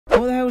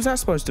was that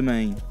supposed to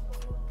mean?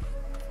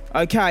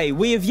 Okay,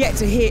 we have yet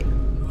to hit...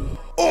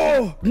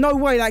 Oh, no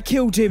way that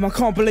killed him. I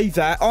can't believe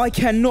that. I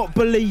cannot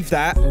believe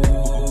that.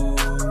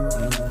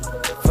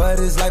 For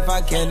this life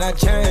I cannot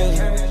change.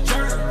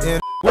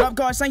 What up,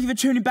 guys? Thank you for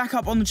tuning back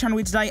up on the channel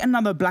here today.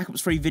 Another Black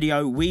Ops 3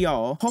 video. We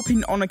are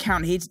hopping on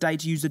account here today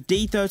to use the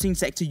D13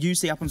 sector you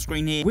see up on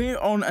screen here. We're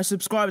on a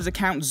subscriber's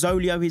account,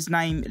 Zolio, his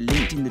name,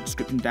 linked in the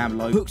description down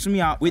below. Hooks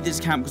me up with this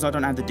account because I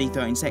don't have the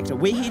D13 sector.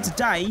 We're here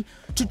today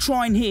to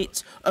try and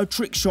hit a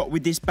trick shot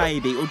with this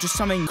baby, or just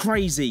something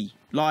crazy.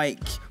 Like,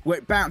 where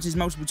it bounces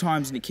multiple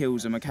times and it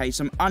kills them, okay?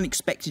 Some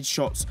unexpected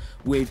shots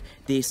with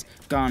this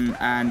gun,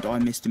 and I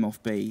missed him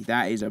off B.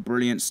 That is a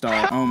brilliant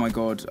start. Oh, my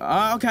God.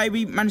 Okay,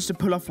 we managed to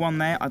pull off one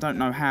there. I don't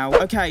know how.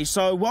 Okay,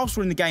 so whilst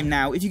we're in the game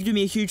now, if you could do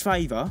me a huge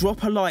favour,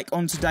 drop a like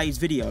on today's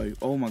video.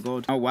 Oh, my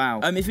God. Oh, wow.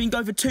 If we can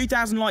go for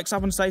 2,000 likes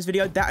up on today's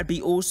video, that would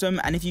be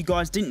awesome. And if you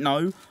guys didn't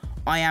know,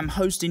 I am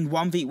hosting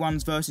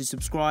 1v1s versus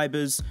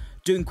subscribers,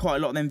 doing quite a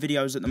lot of them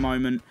videos at the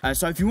moment.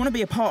 So if you want to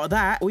be a part of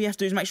that, all you have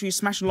to do is make sure you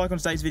smash a like on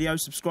today's video,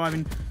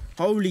 subscribing.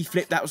 Holy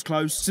flip, that was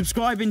close.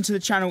 Subscribing to the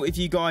channel if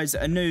you guys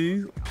are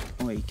new.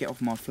 Oh, get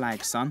off my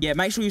flag, son. Yeah,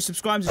 make sure you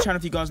subscribe to the channel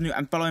if you guys are new,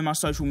 and follow my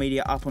social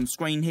media up on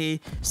screen here.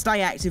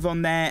 Stay active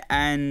on there,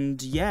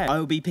 and yeah, I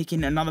will be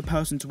picking another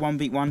person to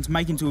 1v1 to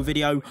make into a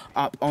video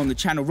up on the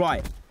channel.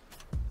 Right.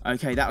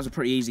 Okay, that was a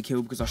pretty easy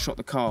kill because I shot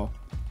the car.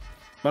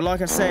 But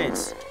like I said...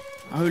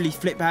 Holy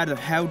flip, how the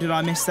hell did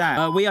I miss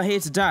that? We are here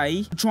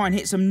today to try and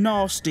hit some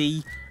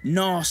nasty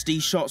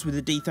shots with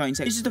the D13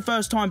 sector. This is the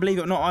first time, believe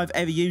it or not, I've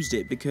ever used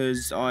it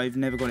because I've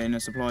never got it in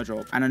a supply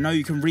drop. And I know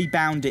you can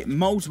rebound it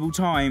multiple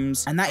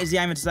times, and that is the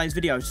aim of today's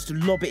video, just to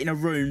lob it in a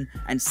room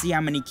and see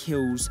how many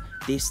kills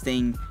this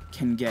thing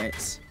can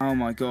get. Oh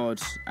my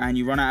God. And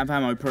you run out of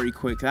ammo pretty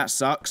quick. That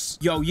sucks.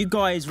 Yo, you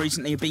guys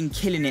recently have been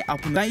killing it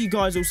up. And thank you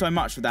guys all so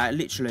much for that.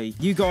 Literally,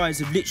 you guys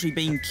have literally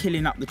been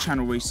killing up the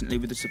channel recently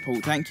with the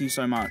support. Thank you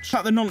so much.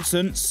 Cut the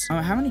nonsense.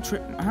 How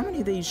many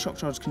of these shock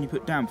charges can you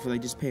put down before they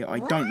disappear? I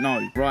don't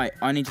know. Right,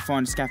 I need to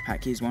find a scav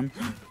pack. Here's one.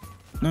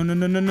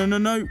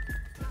 No.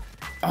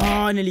 Oh,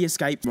 I nearly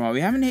escaped. Right, we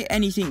haven't hit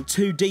anything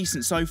too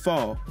decent so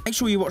far. Make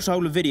sure you watch the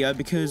whole video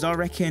because I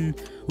reckon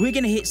we're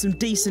going to hit some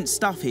decent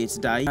stuff here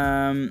today.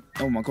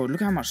 Oh my God, look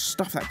how much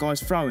stuff that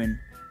guy's throwing.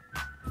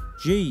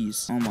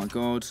 Jeez. Oh my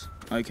God.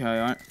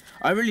 Okay,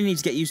 I really need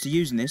to get used to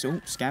using this. Oh,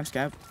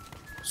 scav.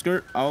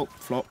 Skirt. Oh,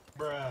 flop.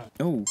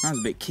 Oh, that was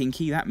a bit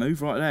kinky, that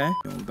move right there.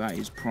 Oh, that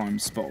is prime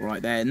spot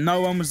right there. No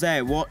one was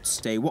there. What?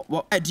 Stay.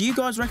 What? Hey, do you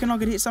guys reckon I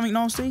could hit something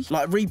nasty?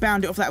 Like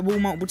rebound it off that wall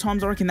multiple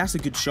times? I reckon that's a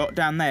good shot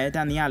down there,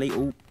 down the alley.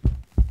 Oh,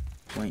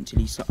 wait until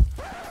he's...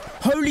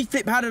 Holy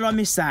flip, how did I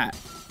miss that?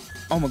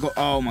 Oh my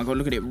God,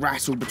 look at it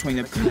rattled between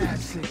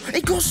the...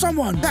 It got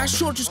someone! That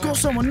shot just got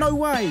someone, no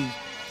way!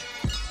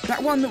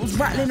 That one that was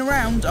rattling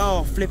around.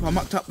 Oh, flip, I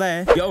mucked up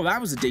there. Yo,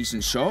 that was a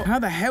decent shot. How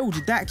the hell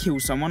did that kill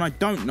someone? I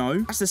don't know.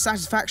 That's the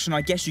satisfaction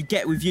I guess you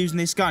get with using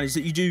this gun, is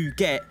that you do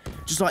get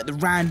just like the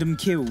random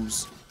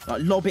kills.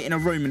 Like lob it in a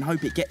room and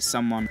hope it gets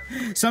someone.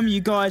 Some of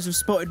you guys have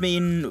spotted me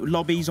in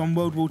lobbies on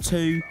World War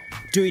II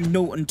doing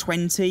 0 and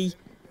 20.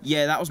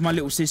 Yeah, that was my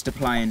little sister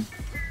playing.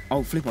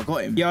 Oh, flip, I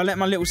got him. Yeah, I let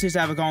my little sister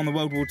have a go on the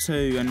World War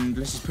II, and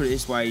let's just put it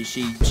this way,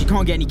 she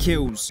can't get any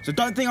kills. So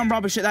don't think I'm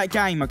rubbish at that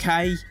game,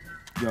 okay?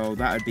 Yo,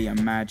 that would be a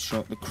mad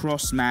shot. The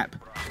cross map.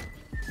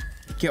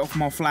 Get off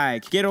my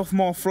flag. Get off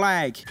my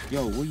flag.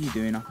 Yo, what are you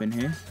doing up in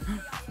here?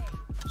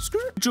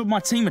 Screw it. Good job my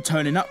team are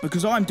turning up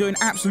because I'm doing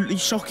absolutely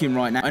shocking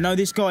right now. I know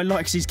this guy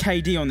likes his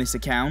KD on this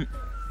account.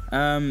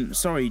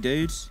 Sorry,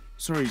 dude.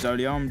 Sorry,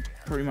 Zolio. I'm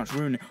pretty much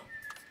ruining it.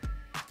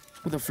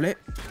 What the flip?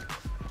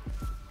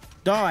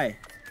 Die.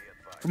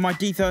 From my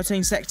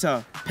D13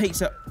 sector.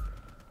 Pizza.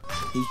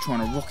 He's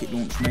trying to rocket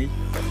launch me.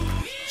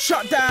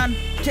 Shut down!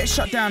 Get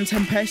shut down,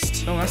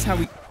 Tempest. Oh, that's how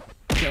we...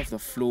 Get off the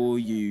floor,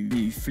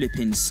 you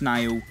flipping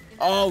snail.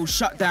 Oh,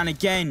 shut down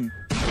again.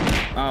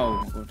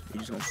 Oh, my God. He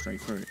just got straight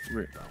through it.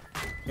 Rip.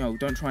 Yo,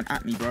 don't try and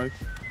at me, bro.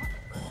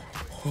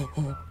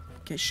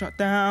 Get shut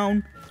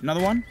down.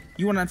 Another one?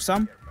 You want to have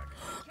some?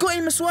 Got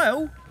him as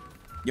well.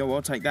 Yo,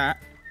 I'll take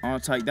that. I'll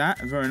take that.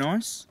 Very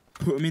nice.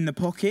 Put him in the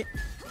pocket.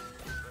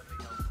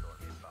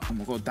 Oh,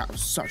 my God. That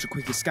was such a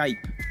quick escape.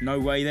 No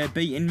way they're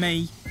beating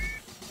me.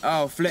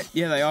 Oh, flip.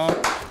 Yeah, they are.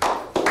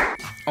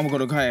 Oh, my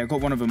God. Okay, I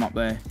got one of them up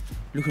there.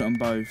 Look at them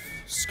both.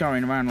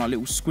 Scurrying around like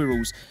little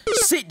squirrels.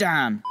 Sit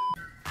down.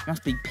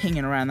 Must be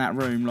pinging around that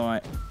room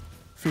like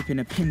flipping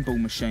a pinball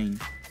machine.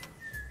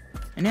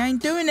 And they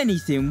ain't doing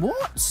anything.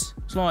 What?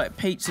 It's like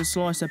pizza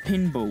slicer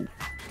pinball.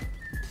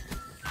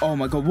 Oh,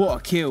 my God. What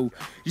a kill.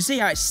 You see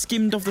how it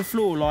skimmed off the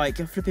floor like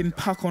a flipping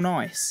puck on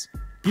ice?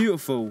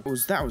 Beautiful.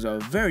 That was a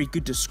very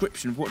good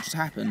description of what just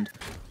happened.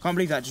 Can't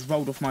believe that just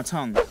rolled off my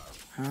tongue.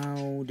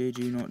 How did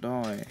you not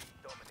die?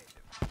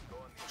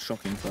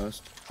 Shocking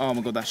first. Oh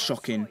my God, that's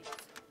shocking.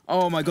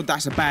 Oh my God,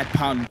 that's a bad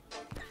pun.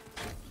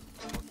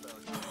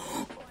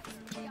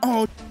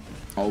 Oh,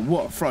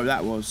 what a throw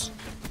that was.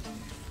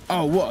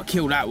 Oh, what a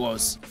kill that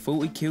was.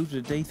 40 kills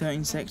with the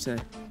D13 sector.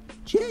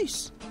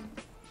 Jeez.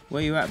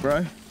 Where you at,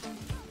 bro?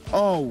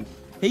 Oh,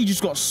 He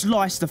just got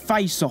sliced the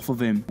face off of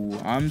him.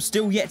 I'm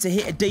still yet to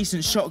hit a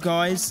decent shot,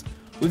 guys.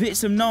 We've hit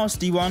some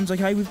nasty ones,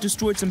 okay? We've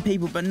destroyed some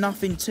people, but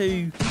nothing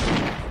too...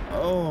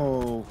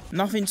 Oh,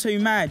 nothing too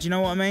mad, you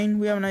know what I mean?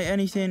 We haven't ate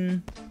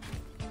anything...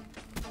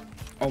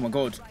 Oh, my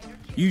God.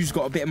 You just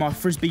got a bit of my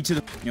frisbee to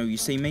the... Yo, you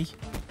see me?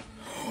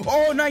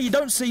 Oh, no, you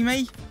don't see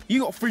me.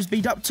 You got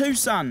frisbeed up too,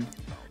 son.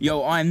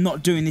 Yo, I am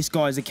not doing this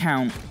guy's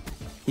account.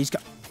 He's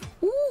got...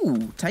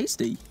 Ooh,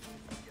 tasty.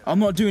 I'm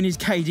not doing his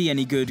KD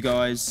any good,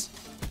 guys.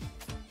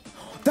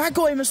 That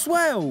got him as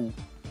well.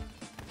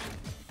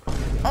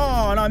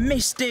 Oh, and I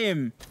missed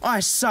him. I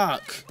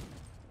suck.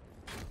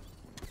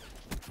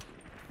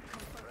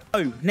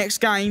 Oh, next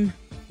game.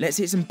 Let's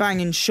hit some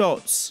banging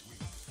shots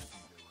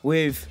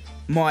with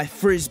my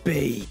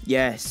frisbee.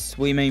 Yes,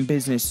 we mean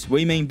business.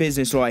 We mean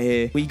business right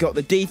here. We got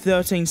the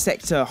D13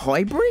 sector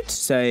hybrid.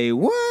 Say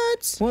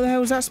what? What the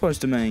hell is that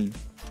supposed to mean?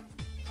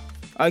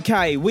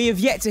 Okay, we have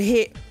yet to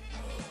hit...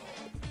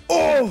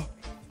 Oh!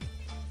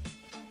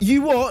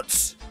 You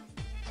what?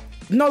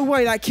 No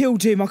way that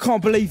killed him. I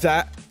can't believe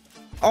that.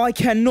 I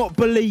cannot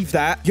believe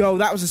that. Yo,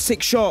 that was a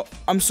sick shot.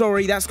 I'm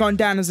sorry, that's going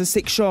down as a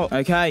sick shot.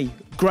 Okay,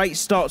 great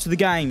start to the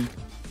game.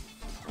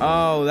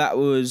 Oh, that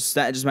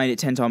just made it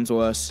 10 times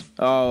worse.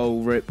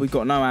 Oh, rip. We've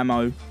got no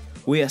ammo.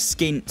 We are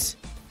skint.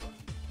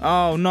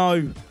 Oh,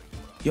 no.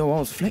 Yo, I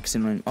was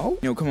flexing, man. Oh,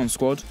 yo, come on,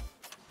 squad.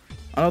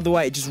 I love the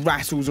way it just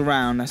rattles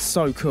around. That's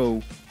so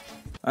cool.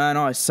 And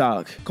I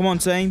suck. Come on,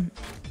 team.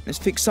 Let's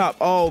fix up.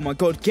 Oh, my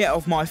God. Get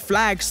off my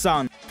flag,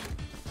 son.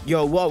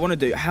 Yo, what I want to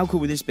do, how cool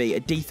would this be? A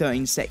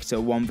D13 sector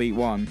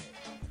 1v1.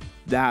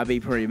 That'd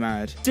be pretty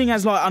mad. This thing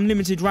has, like,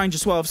 unlimited range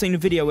as well. I've seen a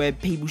video where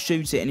people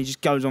shoot it and it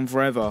just goes on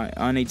forever. Right,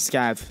 I need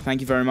scav.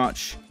 Thank you very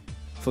much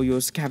for your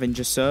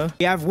scavenger, sir.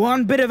 We have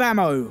one bit of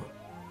ammo.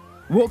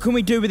 What can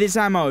we do with this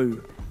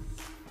ammo?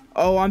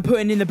 Oh, I'm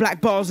putting in the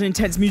black bars and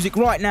intense music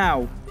right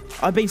now.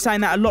 I've been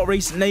saying that a lot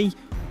recently.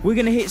 We're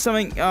going to hit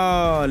something...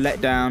 Oh, let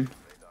down.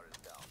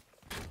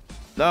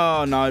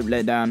 Oh, no,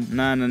 let down.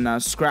 No.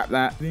 Scrap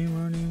that. We've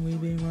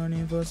been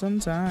running for some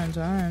time.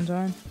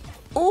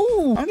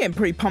 Oh, I'm getting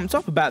pretty pumped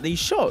up about these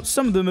shots.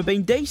 Some of them have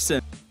been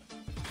decent.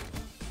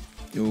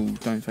 Oh,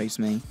 don't face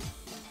me.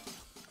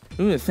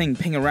 Look at the thing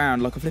ping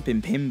around like a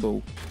flipping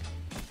pinball.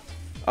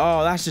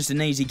 Oh, that's just an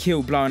easy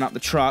kill blowing up the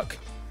truck.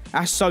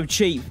 That's so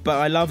cheap, but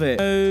I love it.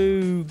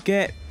 Oh,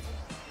 get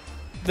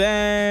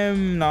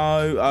them.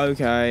 No,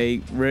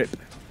 okay. Rip.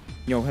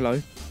 Yo,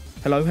 hello.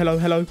 Hello.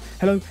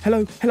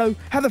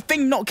 How the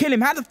thing not kill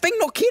him?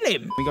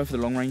 We go for the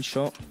long range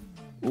shot.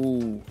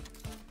 Ooh.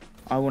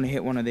 I want to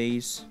hit one of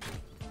these.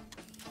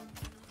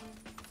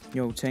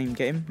 Yo, team,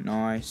 get him.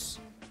 Nice.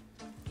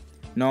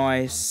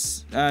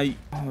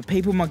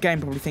 People in my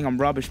game probably think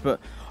I'm rubbish, but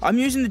I'm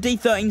using the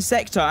D13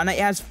 sector and it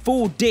has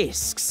 4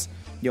 discs.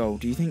 Yo,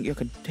 do you think you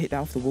could hit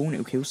that off the wall and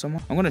it'll kill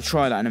someone? I'm going to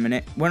try that in a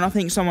minute. When I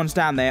think someone's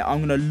down there,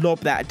 I'm going to lob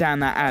that down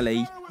that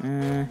alley.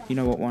 You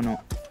know what? Why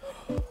not?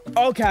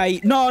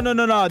 Okay,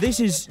 no. This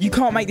is... You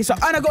can't make this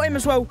up. And I got him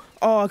as well.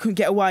 Oh, I couldn't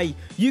get away.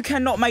 You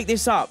cannot make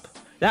this up.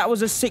 That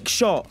was a sick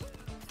shot.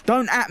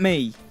 Don't at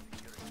me.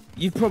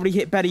 You've probably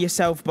hit better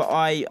yourself, but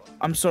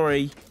I'm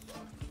sorry.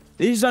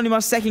 This is only my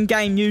second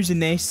game using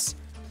this.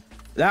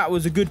 That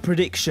was a good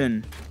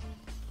prediction.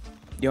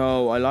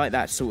 Yo, I like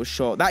that sort of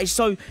shot. That is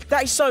so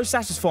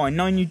satisfying,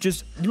 knowing you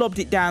just lobbed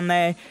it down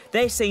there.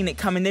 They're seeing it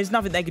coming. There's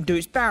nothing they can do.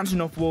 It's bouncing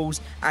off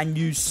walls, and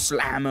you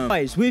slam them.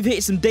 Guys, we've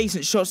hit some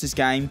decent shots this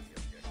game.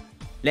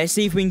 Let's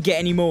see if we can get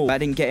any more. I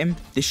didn't get him.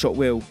 This shot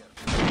will.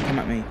 Come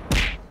at me.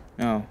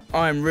 Oh,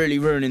 I'm really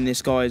ruining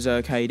this guy's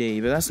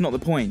KD, but that's not the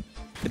point.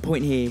 The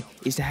point here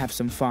is to have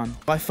some fun.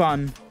 By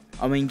fun,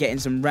 I mean getting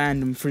some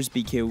random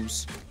frisbee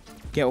kills.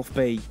 Get off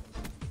B.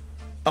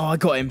 Oh, I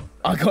got him.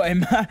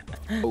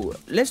 Oh,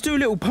 let's do a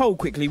little poll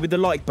quickly with the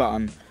like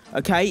button.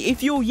 Okay,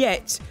 if you're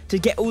yet to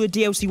get all the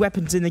DLC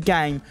weapons in the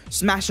game,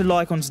 smash a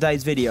like on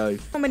today's video.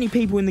 How many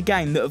people in the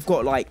game that have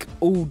got, like,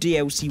 all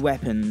DLC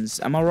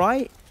weapons? Am I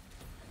right?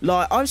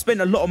 Like, I've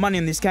spent a lot of money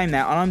on this game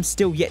now, and I'm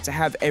still yet to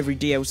have every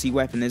DLC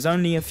weapon. There's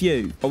only a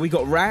few. But we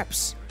got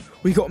Raps.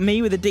 We got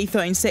me with a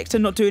D13 sector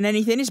not doing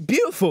anything. It's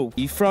beautiful.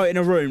 You throw it in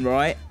a room,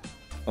 right?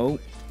 Oh.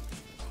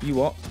 You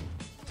what?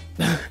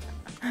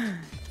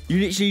 You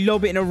literally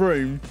lob it in a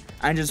room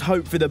and just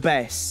hope for the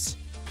best.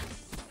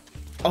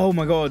 Oh,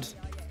 my God.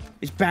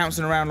 It's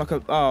bouncing around like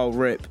a... Oh,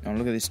 rip. Oh,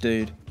 look at this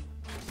dude.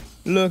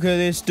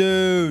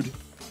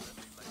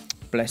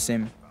 Bless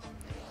him.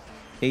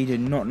 He did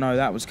not know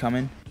that was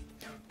coming.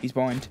 He's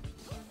behind.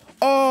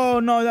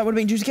 Oh, no, that would have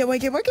been juicy. Get away,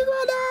 no!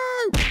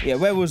 Yeah,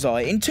 where was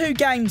I? In 2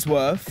 games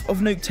worth of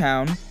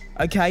NUKETOWN,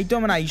 okay,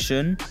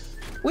 domination,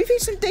 we've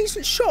hit some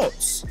decent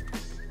shots.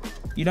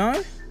 You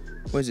know?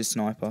 Where's this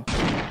sniper?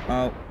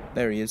 Oh,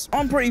 there he is.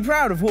 I'm pretty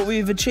proud of what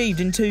we've achieved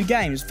in 2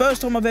 games.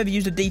 First time I've ever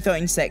used a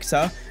D13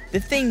 sector. The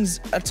thing's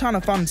a ton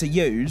of fun to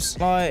use.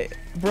 Like,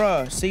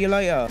 bruh, see you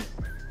later.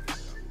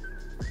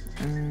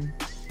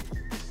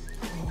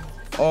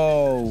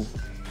 Oh.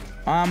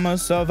 I'm a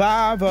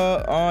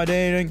survivor. I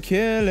didn't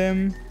kill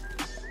him.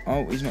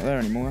 Oh, he's not there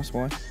anymore. That's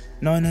why.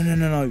 No.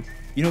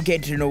 You're not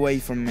getting away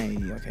from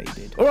me. Okay, you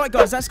did. Alright,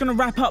 guys, that's going to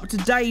wrap up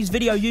today's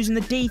video using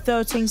the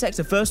D13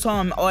 sector. First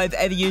time I've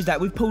ever used that.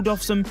 We've pulled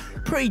off some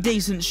pretty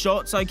decent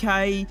shots,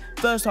 okay?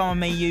 First time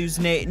me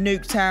using it.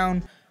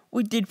 NUKETOWN.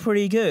 We did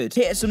pretty good.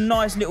 Hit some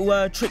nice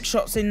little trick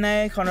shots in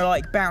there, kind of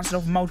like bouncing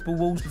off multiple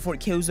walls before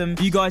it kills them.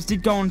 You guys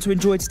did go on to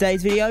enjoy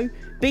today's video.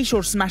 Be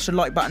sure to smash the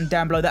like button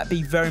down below. That'd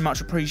be very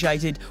much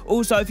appreciated.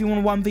 Also, if you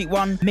want to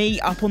 1v1 me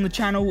up on the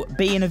channel,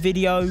 be in a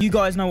video, you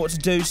guys know what to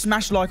do.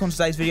 Smash like on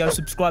today's video,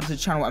 subscribe to the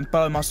channel, and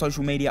follow my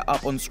social media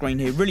up on the screen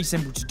here. Really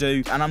simple to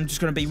do. And I'm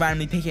just going to be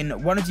randomly picking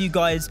one of you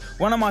guys,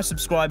 one of my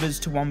subscribers,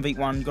 to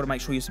 1v1. You got to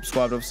make sure you're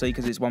subscribed, obviously,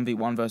 because it's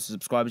 1v1 versus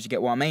subscribers. You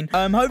get what I mean.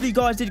 Hopefully you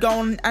guys did go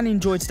on and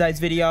enjoy today's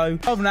video.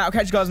 Other than that, I'll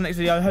catch you guys in the next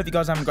video. Hope you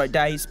guys are having a great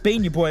day. It's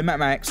been your boy,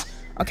 MACMACS.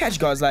 I'll catch you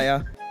guys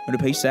later. And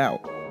peace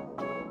out.